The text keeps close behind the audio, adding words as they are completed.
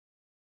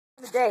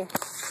The day.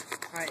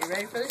 Alright, you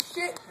ready for this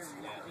shit?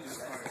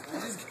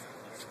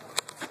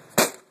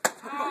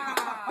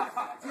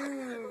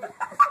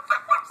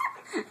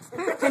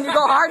 Can you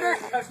go harder?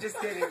 I'm just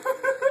kidding.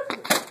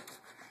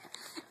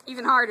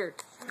 Even harder.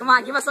 Come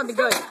on, give us something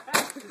good.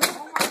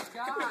 Oh my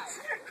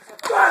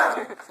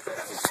god.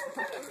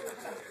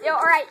 Yo,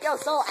 alright, yo,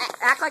 so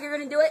act like you're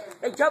gonna do it.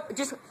 Like, jump,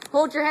 just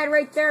hold your head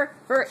right there,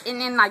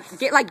 and then like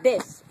get like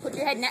this. Put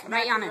your head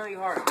right on it. Really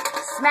hard.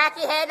 Smack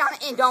your head on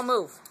it and don't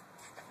move.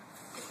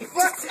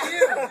 Fuck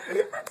you!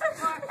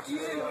 Fuck you!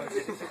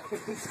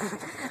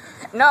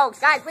 No,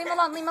 guys, leave him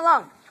alone, leave him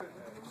alone.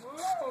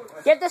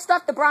 Give this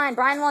stuff to Brian.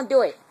 Brian won't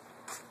do it.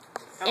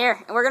 Here,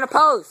 and we're gonna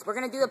pose. We're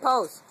gonna do the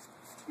pose.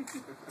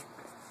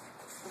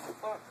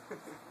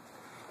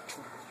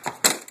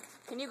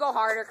 Can you go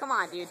harder? Come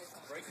on, dude.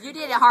 You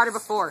did it harder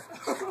before.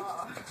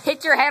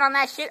 Hit your head on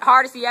that shit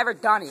hardest you ever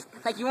done it.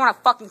 Like you want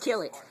to fucking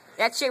kill it.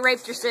 That shit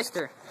raped your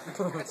sister.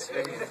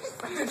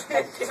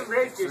 That shit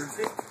raped your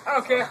sister. I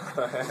don't care.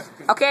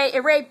 Okay,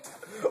 it raped.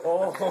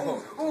 Oh.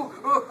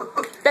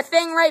 The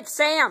thing raped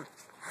Sam.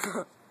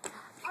 I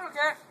don't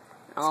care.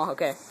 Oh,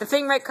 okay. The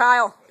thing raped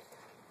Kyle.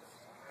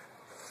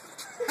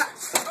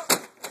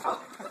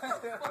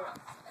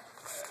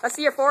 Let's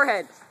see your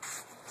forehead.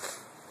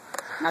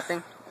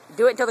 Nothing.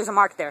 Do it until there's a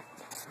mark there.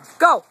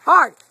 Go!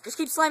 Hard! Just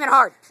keep slamming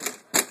hard.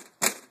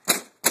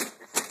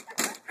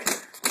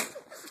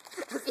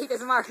 Let's see if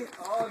there's a mark.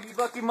 Oh, you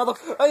lucky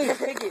motherfucker. Oh, you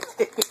take it.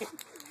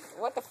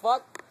 What the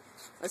fuck?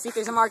 Let's see if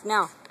there's a mark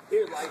now.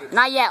 Here, light it.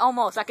 Not yet,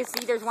 almost. I can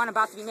see there's one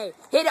about to be made.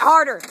 Hit it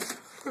harder.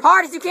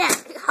 Hard as you can.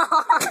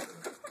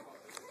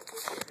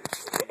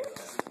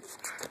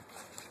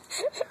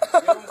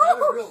 Was that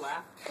a real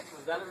laugh?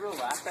 Was that a real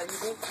laugh that you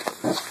did?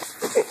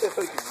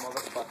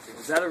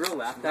 Is that a real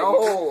laugh that you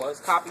did? No, I was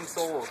copying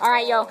Soul.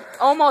 Alright, yo.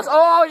 Almost.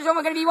 Oh, there's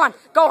only going to be one.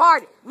 Go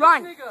hard.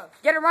 Run.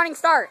 Get a running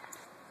start.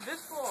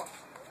 This floor.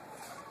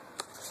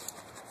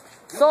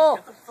 Soul.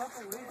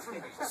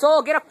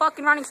 Soul, get a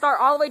fucking running start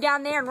all the way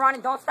down there and run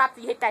and don't stop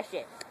till you hit that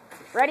shit.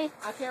 Ready?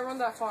 I can't run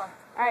that far.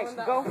 Alright,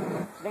 go.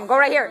 Then go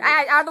right here.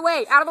 Out of the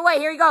way. Out of the way.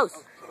 Here he goes.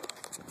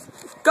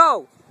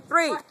 Go.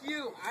 3, Fuck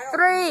you.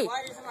 3,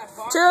 Why isn't my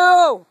bar?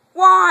 2,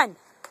 1.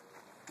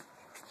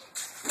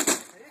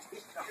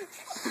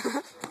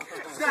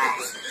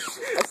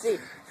 Let's see.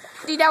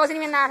 Dude, that wasn't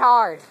even that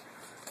hard.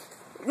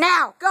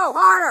 Now, go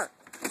harder.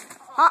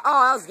 Oh,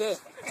 that was gay.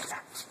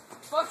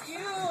 Fuck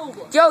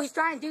you. Joe, he's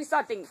trying to do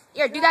something.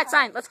 Here, do that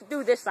sign. Let's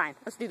do this sign.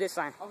 Let's do this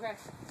sign. Okay.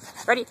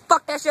 Ready?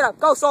 Fuck that shit up.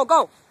 Go, Soul,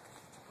 go.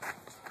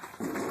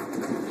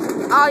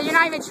 Oh, you're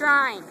not even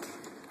trying.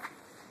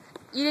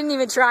 You didn't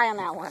even try on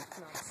that one.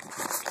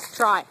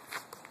 Try.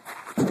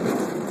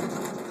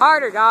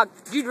 Harder, dog.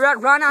 Dude,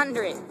 run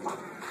under it.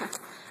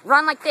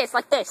 Run like this,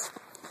 like this.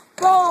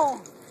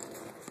 Boom!